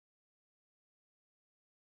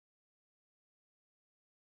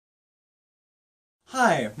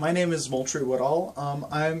Hi, my name is Moultrie Woodall.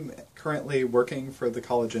 I'm currently working for the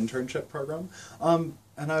college internship program,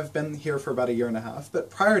 and I've been here for about a year and a half, but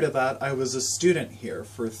prior to that I was a student here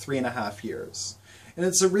for 3.5 years. And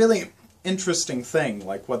it's a really interesting thing,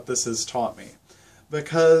 like what this has taught me,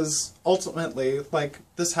 because ultimately,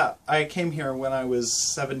 I came here when I was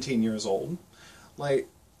 17 years old.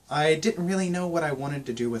 I didn't really know what I wanted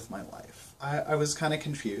to do with my life. I was kind of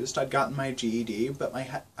confused. I'd gotten my GED, but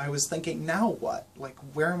I was thinking, now what?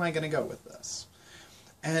 Where am I going to go with this?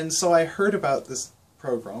 And so I heard about this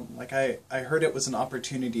program. I heard it was an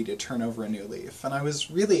opportunity to turn over a new leaf, and I was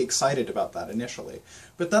really excited about that initially.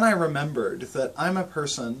 But then I remembered that I'm a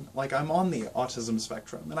person, I'm on the autism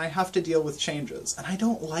spectrum, and I have to deal with changes, and I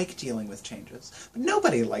don't like dealing with changes. But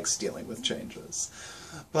nobody likes dealing with changes.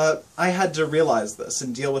 But I had to realize this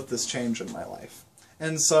and deal with this change in my life.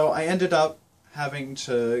 And so I ended up having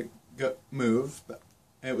to move.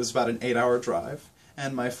 It was about an 8-hour drive,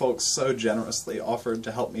 and my folks so generously offered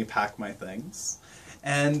to help me pack my things.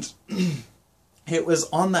 And it was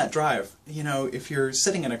on that drive, if you're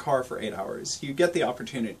sitting in a car for 8 hours, you get the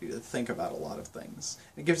opportunity to think about a lot of things.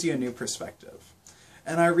 It gives you a new perspective.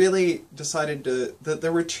 And I really decided that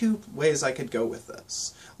there were two ways I could go with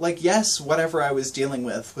this. Yes, whatever I was dealing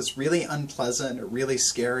with was really unpleasant or really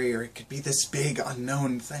scary, or it could be this big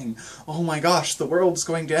unknown thing. Oh my gosh, the world's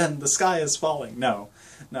going to end, the sky is falling. No,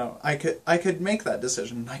 I could make that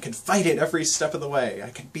decision. I could fight it every step of the way. I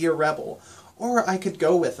could be a rebel. Or I could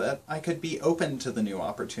go with it. I could be open to the new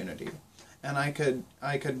opportunity. And I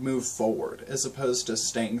could move forward, as opposed to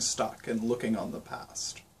staying stuck and looking on the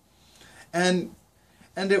past. And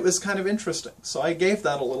it was kind of interesting, so I gave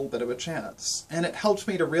that a little bit of a chance, and it helped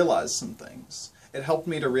me to realize some things. It helped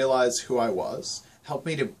me to realize who I was, helped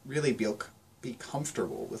me to really be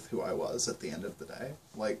comfortable with who I was at the end of the day.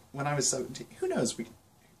 When I was 17, who knows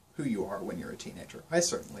who you are when you're a teenager? I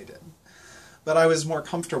certainly did. But I was more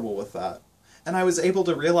comfortable with that, and I was able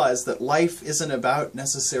to realize that life isn't about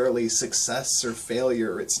necessarily success or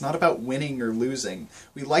failure. It's not about winning or losing.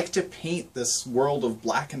 We like to paint this world of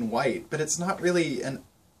black and white, but it's not really an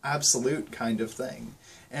absolute kind of thing.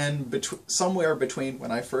 And somewhere between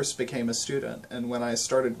when I first became a student and when I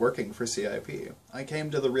started working for CIP, I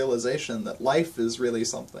came to the realization that life is really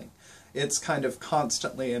something. It's kind of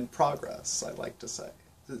constantly in progress, I like to say.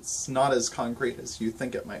 It's not as concrete as you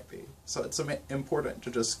think it might be. So it's important to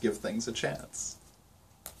just give things a chance.